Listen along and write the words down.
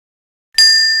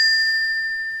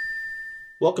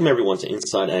Welcome everyone to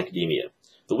Inside Academia,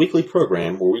 the weekly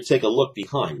program where we take a look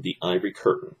behind the ivory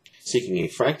curtain, seeking a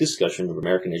frank discussion of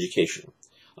American education.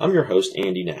 I'm your host,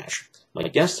 Andy Nash. My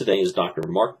guest today is Dr.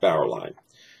 Mark Bauerlein.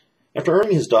 After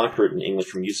earning his doctorate in English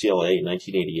from UCLA in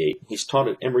 1988, he's taught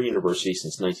at Emory University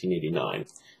since 1989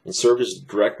 and served as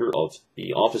director of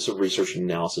the Office of Research and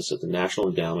Analysis at the National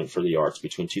Endowment for the Arts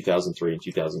between 2003 and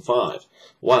 2005.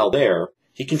 While there,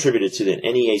 he contributed to the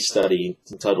NEA study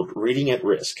entitled Reading at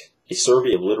Risk, a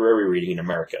survey of literary reading in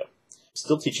America.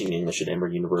 Still teaching English at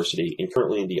Emory University and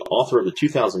currently the author of the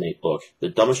 2008 book, The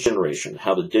Dumbest Generation,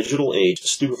 How the Digital Age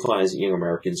Stupefies Young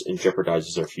Americans and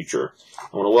Jeopardizes Our Future.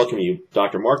 I want to welcome you,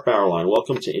 Dr. Mark Bauerlein.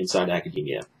 Welcome to Inside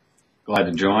Academia. Glad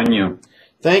to join you.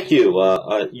 Thank you.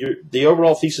 The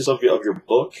overall thesis of your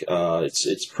book,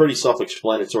 it's pretty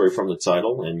self-explanatory from the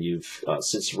title, and you've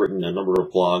since written a number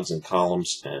of blogs and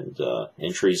columns and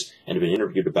entries and have been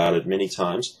interviewed about it many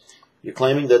times. You're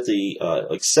claiming that the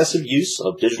excessive use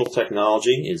of digital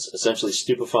technology is essentially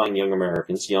stupefying young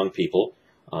Americans, young people.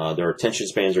 Their attention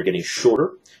spans are getting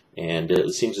shorter, and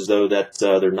it seems as though that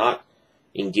they're not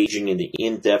engaging in the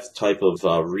in-depth type of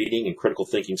reading and critical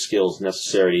thinking skills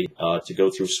necessary to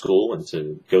go through school and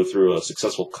to go through a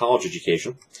successful college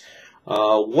education.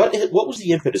 What was the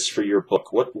impetus for your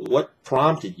book? What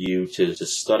prompted you to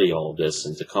study all of this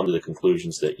and to come to the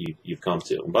conclusions that you've come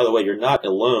to? And by the way, you're not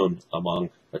alone among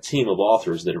a team of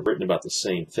authors that have written about the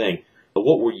same thing, but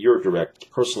what were your direct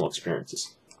personal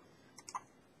experiences?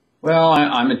 Well,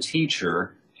 I'm a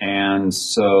teacher, and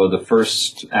so the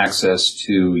first access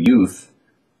to youth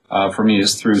for me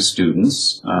is through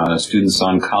students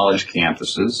on college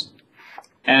campuses.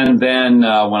 And then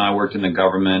when I worked in the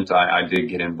government, I did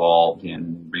get involved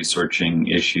in researching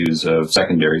issues of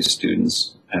secondary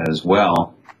students as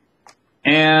well.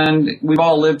 And we've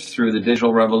all lived through the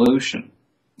digital revolution.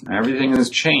 Everything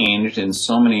has changed in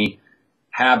so many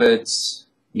habits,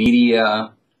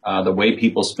 media, the way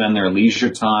people spend their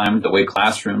leisure time, the way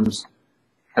classrooms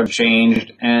have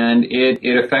changed, and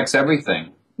it affects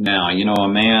everything. Now, you know, a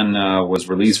man was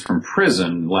released from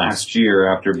prison last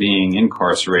year after being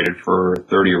incarcerated for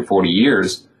 30 or 40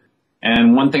 years.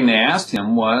 And one thing they asked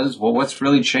him was, well, what's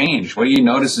really changed? What do you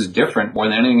notice is different more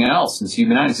than anything else since you've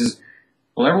been out? He says,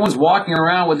 well, everyone's walking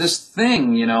around with this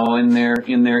thing, you know, in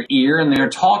their ear, and they're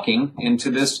talking into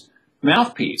this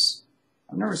mouthpiece.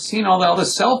 I've never seen all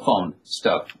this cell phone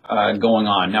stuff going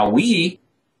on. Now, we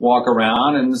walk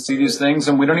around and see these things,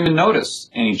 and we don't even notice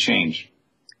any change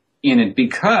in it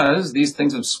because these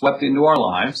things have swept into our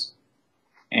lives,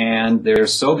 and they're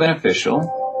so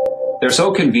beneficial, they're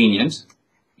so convenient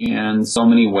in so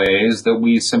many ways that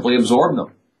we simply absorb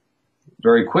them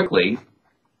very quickly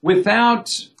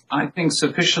without, I think,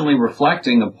 sufficiently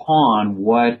reflecting upon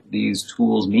what these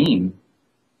tools mean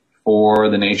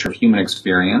for the nature of human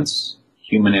experience,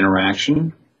 human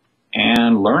interaction,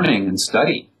 and learning and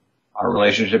study. Our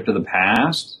relationship to the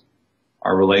past,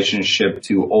 our relationship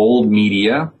to old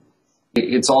media,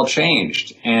 it's all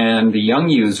changed. And the young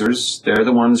users, they're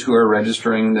the ones who are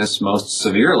registering this most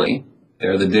severely.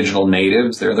 They're the digital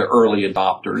natives. They're the early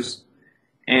adopters.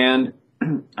 And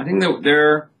I think that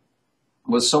there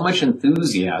was so much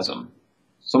enthusiasm,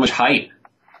 so much hype,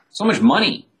 so much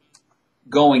money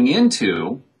going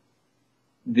into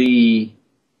the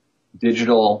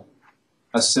digital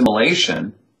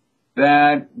assimilation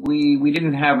that we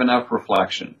didn't have enough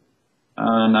reflection,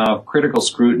 enough critical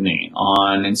scrutiny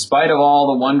on, in spite of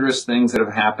all the wondrous things that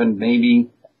have happened, maybe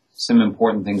some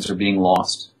important things are being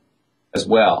lost as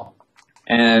well.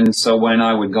 And so when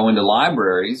I would go into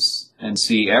libraries and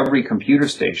see every computer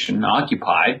station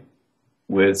occupied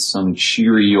with some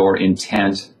cheery or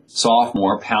intent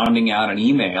sophomore pounding out an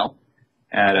email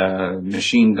at a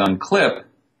machine gun clip,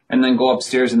 and then go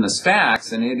upstairs in the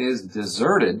stacks and it is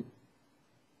deserted,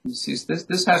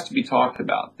 this has to be talked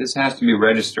about. This has to be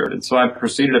registered. And so I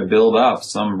proceeded to build up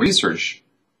some research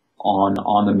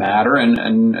on the matter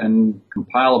and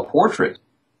compile a portrait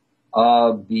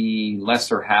of the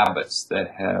lesser habits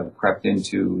that have crept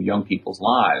into young people's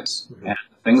lives and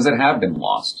things that have been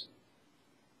lost.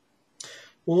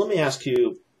 Well, let me ask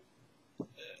you,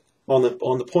 on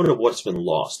the point of what's been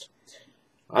lost.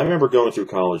 I remember going through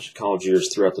college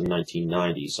years throughout the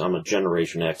 1990s. I'm a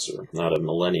Generation Xer, not a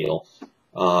millennial.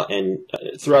 And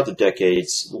throughout the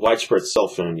decades, widespread cell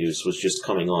phone use was just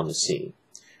coming on the scene.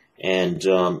 And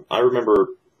I remember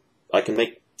I can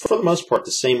make, for the most part,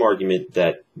 the same argument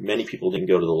that many people didn't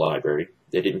go to the library.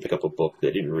 They didn't pick up a book.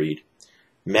 They didn't read.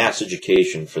 Mass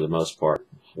education, for the most part,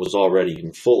 was already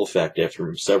in full effect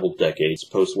after several decades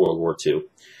post-World War II.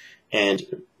 And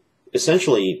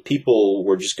essentially, people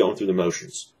were just going through the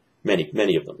motions.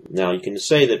 many of them. Now, you can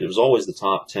say that it was always the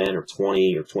top 10 or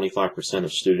 20 or 25%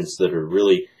 of students that are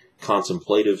really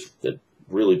contemplative, that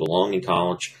really belong in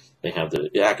college. They have the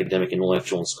academic,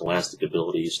 intellectual, and scholastic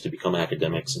abilities to become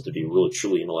academics and to be really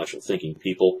truly intellectual thinking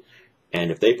people. And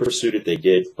if they pursued it, they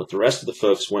did. But the rest of the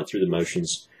folks went through the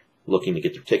motions looking to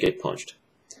get their ticket punched.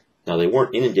 Now, they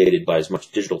weren't inundated by as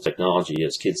much digital technology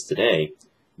as kids today,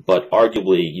 but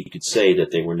arguably you could say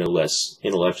that they were no less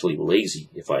intellectually lazy,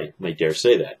 if I may dare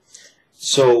say that.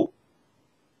 So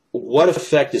what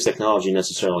effect is technology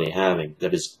necessarily having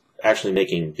that is actually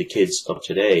making the kids of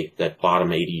today, that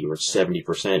bottom 80 or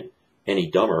 70%, any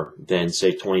dumber than,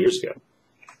 say, 20 years ago?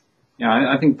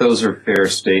 Yeah, I think those are fair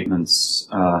statements.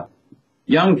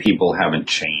 Young people haven't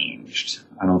changed.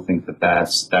 I don't think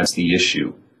that's the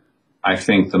issue. I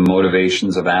think the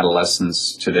motivations of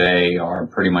adolescents today are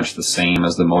pretty much the same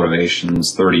as the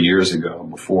motivations 30 years ago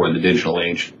before the digital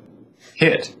age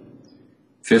hit.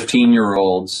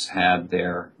 15-year-olds had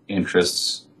their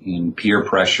interests in peer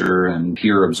pressure and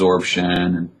peer absorption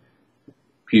and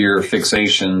peer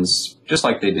fixations just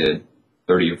like they did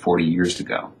 30 or 40 years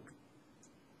ago.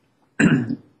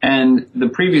 And the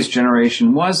previous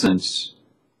generation wasn't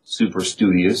super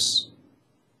studious.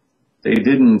 They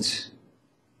didn't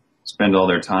spend all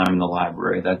their time in the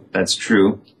library. That's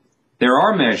true. There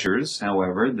are measures,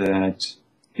 however, that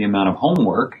the amount of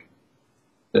homework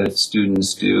that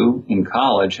students do in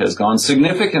college has gone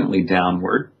significantly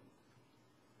downward.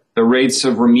 The rates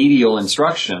of remedial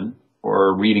instruction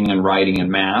for reading and writing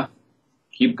and math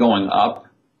keep going up.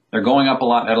 They're going up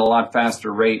at a lot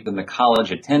faster rate than the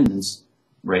college attendance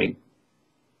rate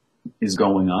is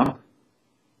going up.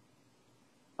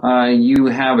 You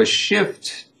have a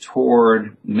shift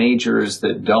toward majors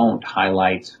that don't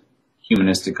highlight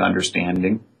humanistic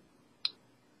understanding.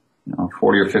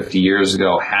 40 or 50 years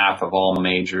ago, half of all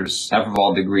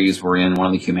degrees were in one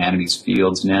of the humanities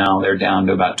fields. Now they're down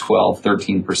to about 12,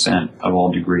 13% of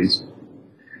all degrees.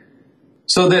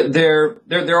 So that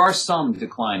there are some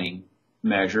declining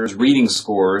measures. Reading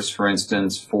scores, for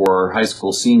instance, for high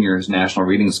school seniors, national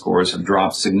reading scores have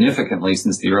dropped significantly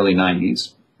since the early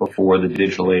 90s, before the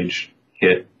digital age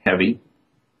hit heavy.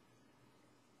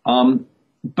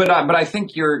 But I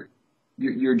think your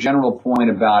general point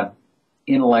about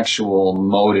intellectual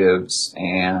motives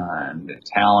and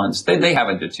talents, they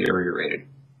haven't deteriorated.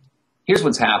 Here's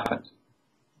what's happened.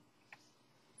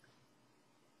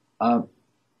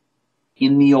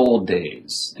 In the old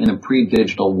days, in a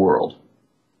pre-digital world,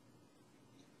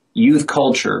 youth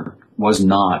culture was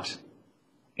not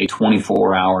a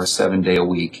 24-hour,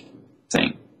 7-day-a-week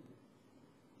thing.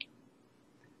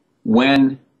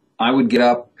 When I would get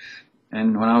up,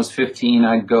 and when I was 15,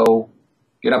 I'd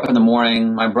get up in the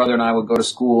morning. My brother and I would go to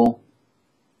school.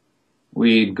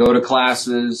 We'd go to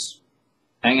classes,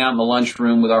 hang out in the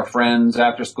lunchroom with our friends.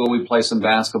 After school, we'd play some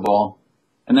basketball.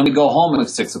 And then we'd go home at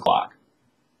 6 o'clock.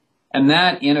 And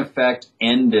that, in effect,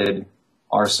 ended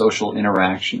our social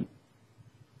interaction.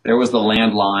 There was the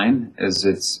landline, as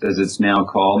it's now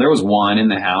called. There was one in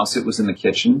the house. It was in the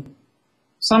kitchen.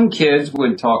 Some kids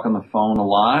would talk on the phone a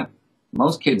lot.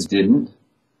 Most kids didn't.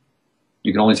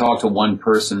 You could only talk to one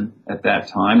person at that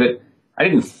time. But I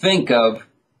didn't think of,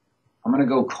 I'm going to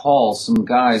go call some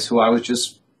guys who I was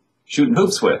just shooting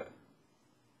hoops with.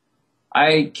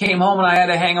 I came home and I had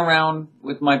to hang around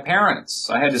with my parents.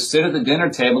 I had to sit at the dinner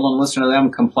table and listen to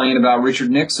them complain about Richard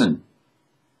Nixon.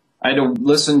 I had to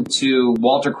listen to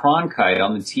Walter Cronkite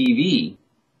on the TV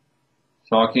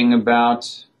talking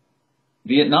about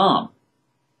Vietnam.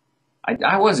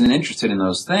 I wasn't interested in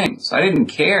those things. I didn't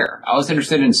care. I was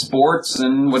interested in sports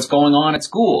and what's going on at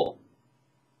school.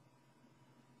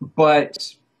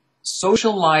 But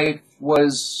social life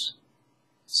was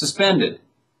suspended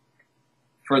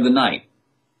for the night.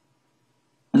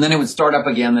 And then it would start up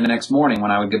again the next morning when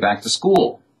I would get back to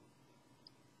school.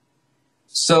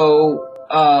 So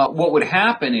what would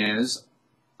happen is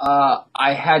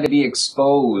I had to be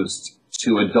exposed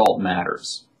to adult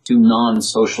matters, to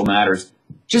non-social matters,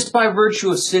 just by virtue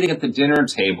of sitting at the dinner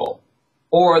table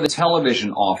or the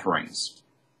television offerings.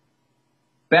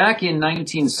 Back in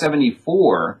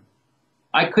 1974,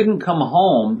 I couldn't come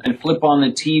home and flip on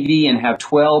the TV and have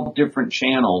 12 different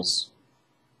channels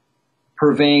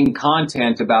purveying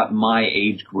content about my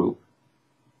age group.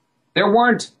 There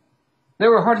were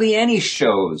hardly any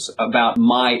shows about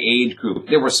my age group.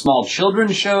 There were small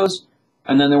children's shows,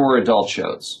 and then there were adult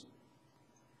shows.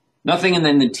 Nothing in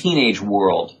the teenage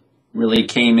world really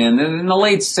came in. In the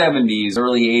late 70s,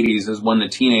 early 80s is when the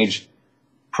teenage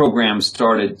programs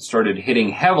started hitting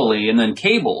heavily, and then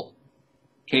cable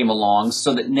came along,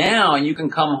 so that now you can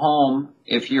come home,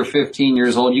 if you're 15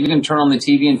 years old, you can turn on the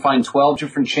TV and find 12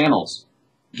 different channels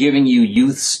giving you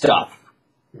youth stuff.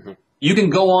 Mm-hmm. You can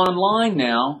go online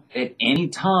now at any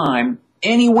time,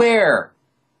 anywhere,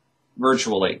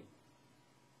 virtually.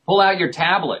 Pull out your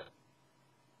tablet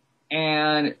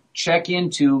and check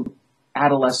into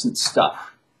adolescent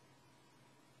stuff.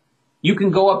 You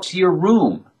can go up to your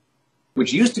room,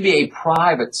 which used to be a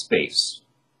private space,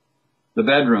 the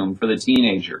bedroom for the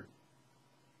teenager.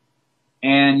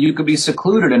 And you could be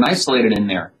secluded and isolated in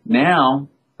there. Now,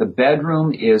 the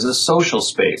bedroom is a social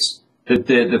space. The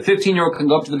 15-year-old can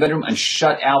go up to the bedroom and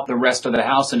shut out the rest of the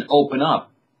house and open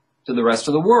up to the rest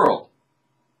of the world.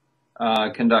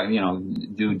 Conduct,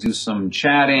 do some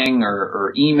chatting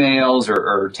or emails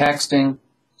or texting.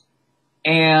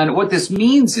 And what this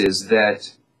means is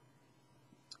that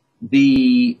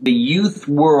the youth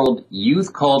world,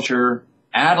 youth culture,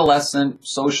 adolescent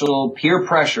social peer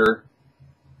pressure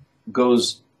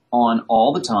goes on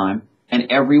all the time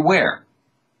and everywhere.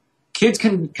 Kids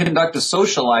can conduct a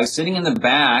social life sitting in the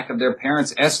back of their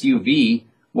parents' SUV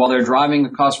while they're driving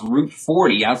across Route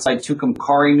 40 outside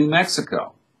Tucumcari, New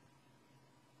Mexico.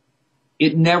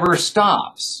 It never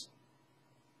stops.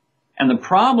 And the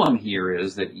problem here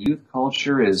is that youth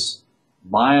culture is,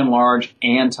 by and large,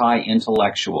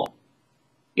 anti-intellectual.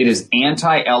 It is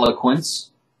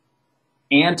anti-eloquence,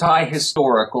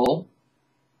 anti-historical.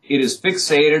 It is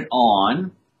fixated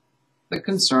on the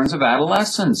concerns of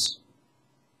adolescence.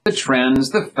 The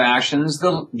trends, the fashions,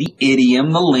 the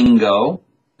idiom, the lingo,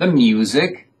 the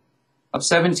music of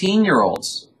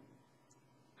 17-year-olds.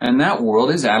 And that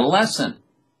world is adolescent.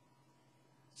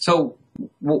 So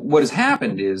what has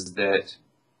happened is that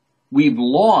we've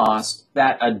lost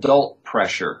that adult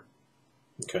pressure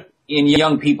in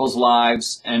young people's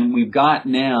lives, and we've got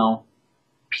now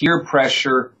peer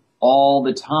pressure all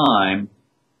the time,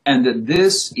 and that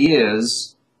this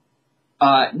is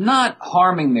not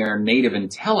harming their native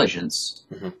intelligence.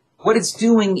 Mm-hmm. What it's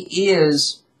doing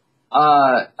is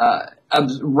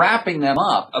wrapping them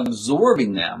up,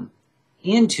 absorbing them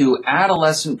into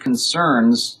adolescent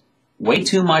concerns way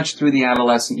too much through the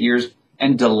adolescent years,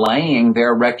 and delaying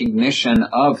their recognition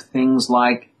of things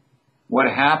like what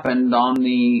happened on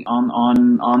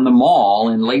the mall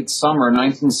in late summer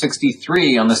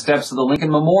 1963 on the steps of the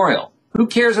Lincoln Memorial. Who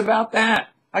cares about that?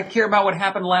 I care about what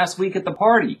happened last week at the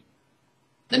party.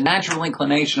 The natural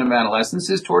inclination of adolescence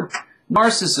is toward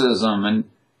narcissism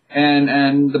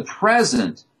and the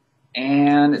present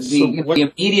and the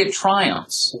immediate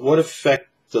triumphs. What effect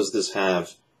does this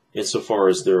have insofar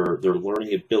as their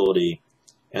learning ability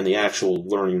and the actual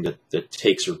learning that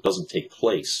takes or doesn't take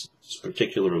place,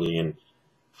 particularly in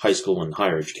high school and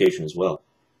higher education as well?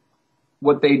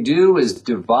 What they do is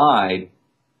divide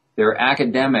their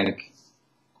academic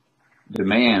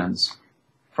demands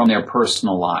from their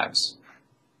personal lives.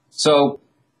 So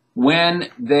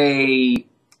when they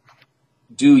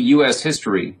do U.S.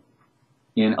 history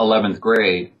in 11th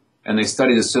grade and they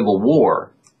study the Civil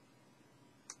War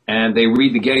and they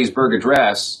read the Gettysburg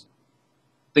Address,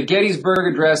 the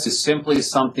Gettysburg Address is simply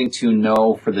something to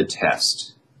know for the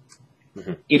test.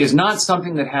 Mm-hmm. It is not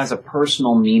something that has a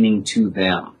personal meaning to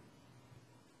them.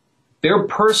 Their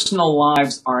personal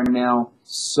lives are now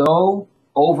so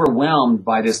overwhelmed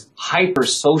by this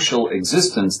hyper-social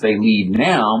existence they lead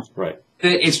now, right,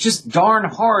 that it's just darn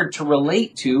hard to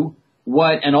relate to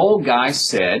what an old guy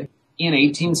said in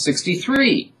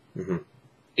 1863. Mm-hmm.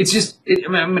 It's just,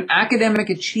 academic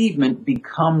achievement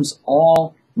becomes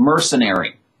all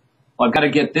mercenary. Well, I've got to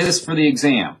get this for the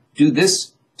exam, do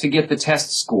this to get the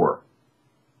test score.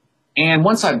 And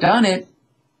once I've done it,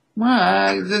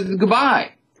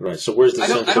 goodbye. Right. So where's the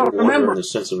sense of wonder and the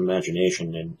sense of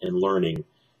imagination and learning,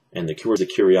 and the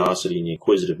curiosity and the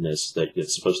inquisitiveness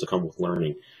that's supposed to come with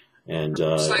learning? And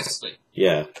precisely.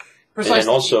 Yeah. Precisely.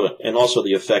 And also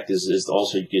the effect is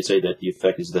also, you could say that the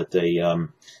effect is that they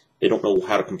don't know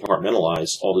how to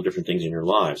compartmentalize all the different things in your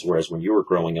lives. Whereas when you were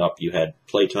growing up, you had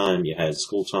playtime, you had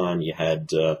school time, you had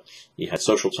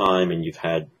social time, and you've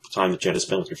had time that you had to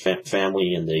spend with your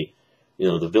family and the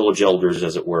village elders,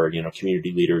 as it were,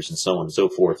 community leaders and so on and so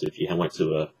forth. If you went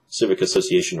to a civic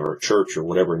association or a church or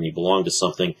whatever and you belonged to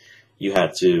something, you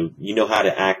had to, how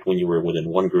to act when you were within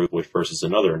one group versus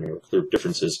another, and there were clear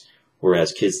differences.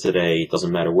 Whereas kids today, it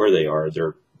doesn't matter where they are,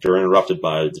 they're interrupted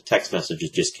by the text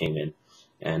messages just came in,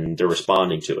 and they're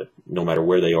responding to it, no matter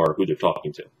where they are, who they're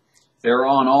talking to. They're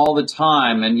on all the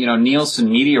time. And,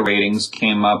 Nielsen media ratings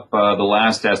came up, the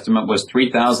last estimate was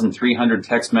 3,300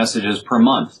 text messages per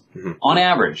month, mm-hmm, on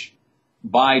average,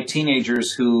 by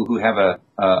teenagers who have a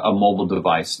mobile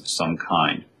device of some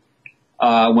kind.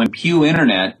 When Pew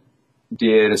Internet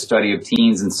did a study of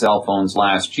teens and cell phones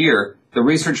last year, the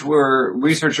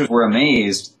researchers were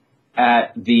amazed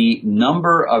at the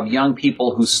number of young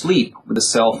people who sleep with a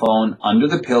cell phone under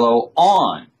the pillow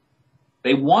on.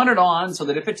 They want it on so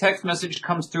that if a text message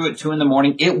comes through at 2 in the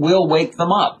morning, it will wake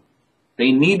them up.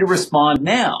 They need to respond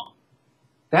now.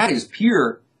 That is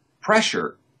peer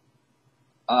pressure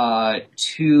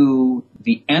to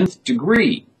the nth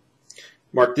degree.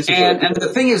 Mark, this is and the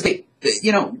thing is,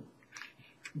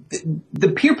 the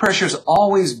peer pressure's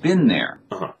always been there.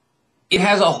 Uh-huh. It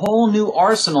has a whole new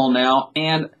arsenal now,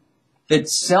 and the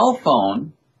cell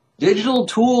phone, digital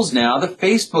tools now, the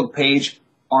Facebook page,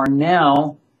 are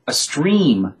now a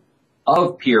stream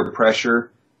of peer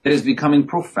pressure that is becoming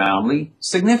profoundly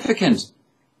significant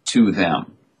to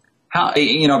them. How,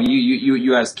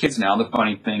 you ask kids now, the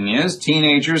funny thing is,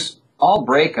 teenagers, all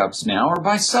breakups now are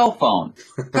by cell phone,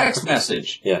 text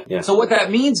message. Yeah. So what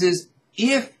that means is,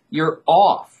 if you're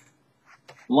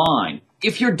offline,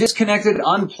 if you're disconnected,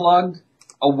 unplugged,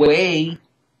 away,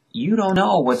 you don't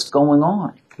know what's going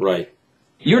on. Right.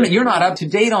 You're not up to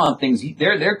date on things.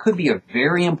 There could be a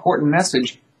very important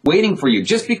message waiting for you.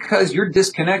 Just because you're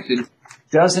disconnected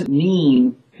doesn't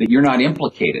mean that you're not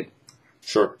implicated.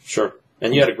 Sure.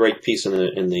 And you had a great piece in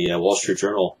the Wall Street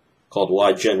Journal called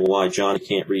 "Why Gen Y Johnny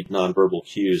Can't Read Nonverbal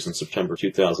Cues" in September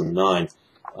 2009,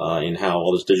 in how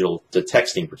all this digital, the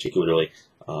texting particularly,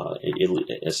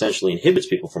 it essentially inhibits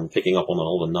people from picking up on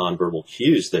all the nonverbal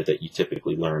cues that you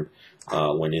typically learn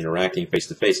when interacting face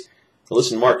to face.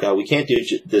 Listen, Mark, we can't do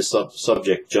this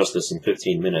subject justice in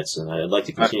 15 minutes, and I'd like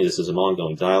to continue this as an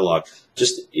ongoing dialogue.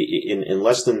 Just in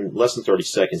less than 30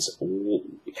 seconds,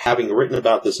 having written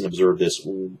about this and observed this,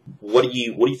 what do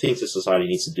you think the society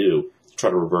needs to do to try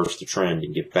to reverse the trend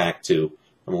and get back to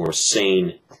a more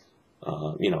sane,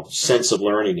 sense of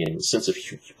learning and sense of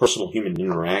personal human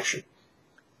interaction?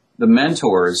 The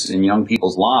mentors in young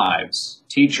people's lives,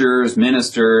 teachers,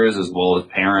 ministers, as well as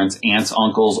parents, aunts,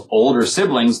 uncles, older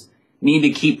siblings, need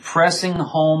to keep pressing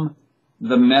home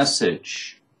the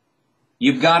message.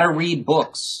 You've got to read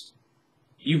books.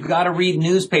 You've got to read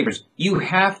newspapers. You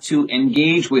have to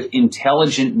engage with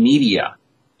intelligent media.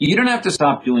 You don't have to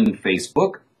stop doing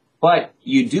Facebook, but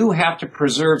you do have to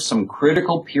preserve some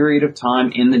critical period of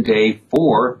time in the day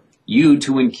for you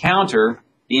to encounter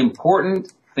the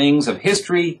important things of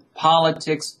history,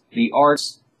 politics, the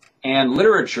arts, and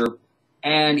literature.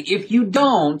 And if you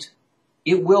don't,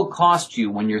 it will cost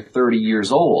you when you're 30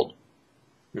 years old.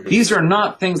 Mm-hmm. These are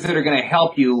not things that are going to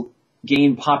help you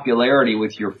gain popularity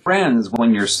with your friends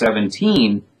when you're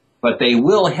 17, but they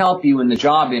will help you in the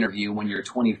job interview when you're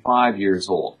 25 years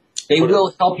old. They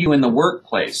will help you in the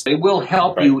workplace. They will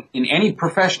help you in any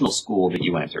professional school that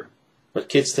you enter. But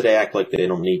kids today act like they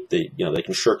don't need they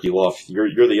can shirk you off.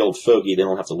 You're the old fogey. They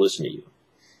don't have to listen to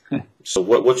you. So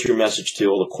what's your message to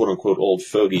all the quote unquote old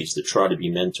fogies that try to be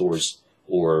mentors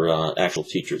or actual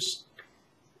teachers?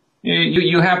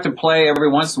 You have to play every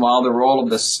once in a while the role of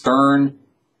the stern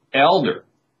elder.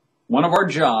 One of our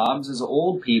jobs as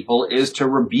old people is to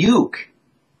rebuke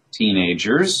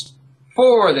teenagers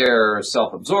for their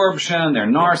self-absorption, their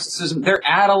narcissism, their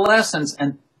adolescence,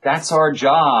 and that's our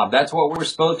job. That's what we're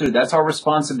supposed to do. That's our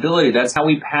responsibility. That's how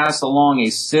we pass along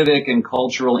a civic and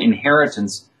cultural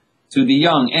inheritance to the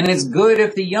young. And it's good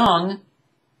if the young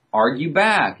argue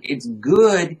back. It's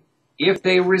good if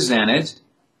they resent it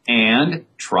and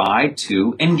try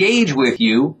to engage with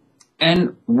you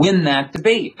and win that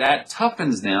debate. That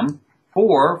toughens them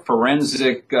for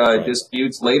forensic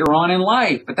disputes later on in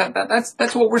life. But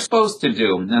that's what we're supposed to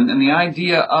do. And the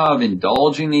idea of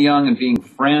indulging the young and being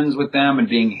friends with them and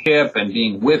being hip and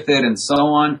being with it and so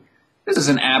on, this is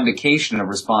an abdication of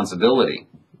responsibility.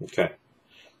 Okay.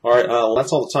 All right. Well,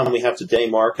 that's all the time we have today,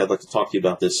 Mark. I'd like to talk to you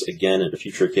about this again at a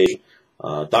future occasion.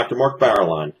 Dr. Mark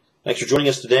Bauerlein, thanks for joining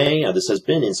us today. This has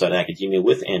been Inside Academia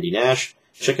with Andy Nash.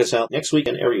 Check us out next week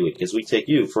and every week as we take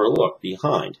you for a look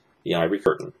behind the ivory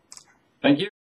curtain. Thank you.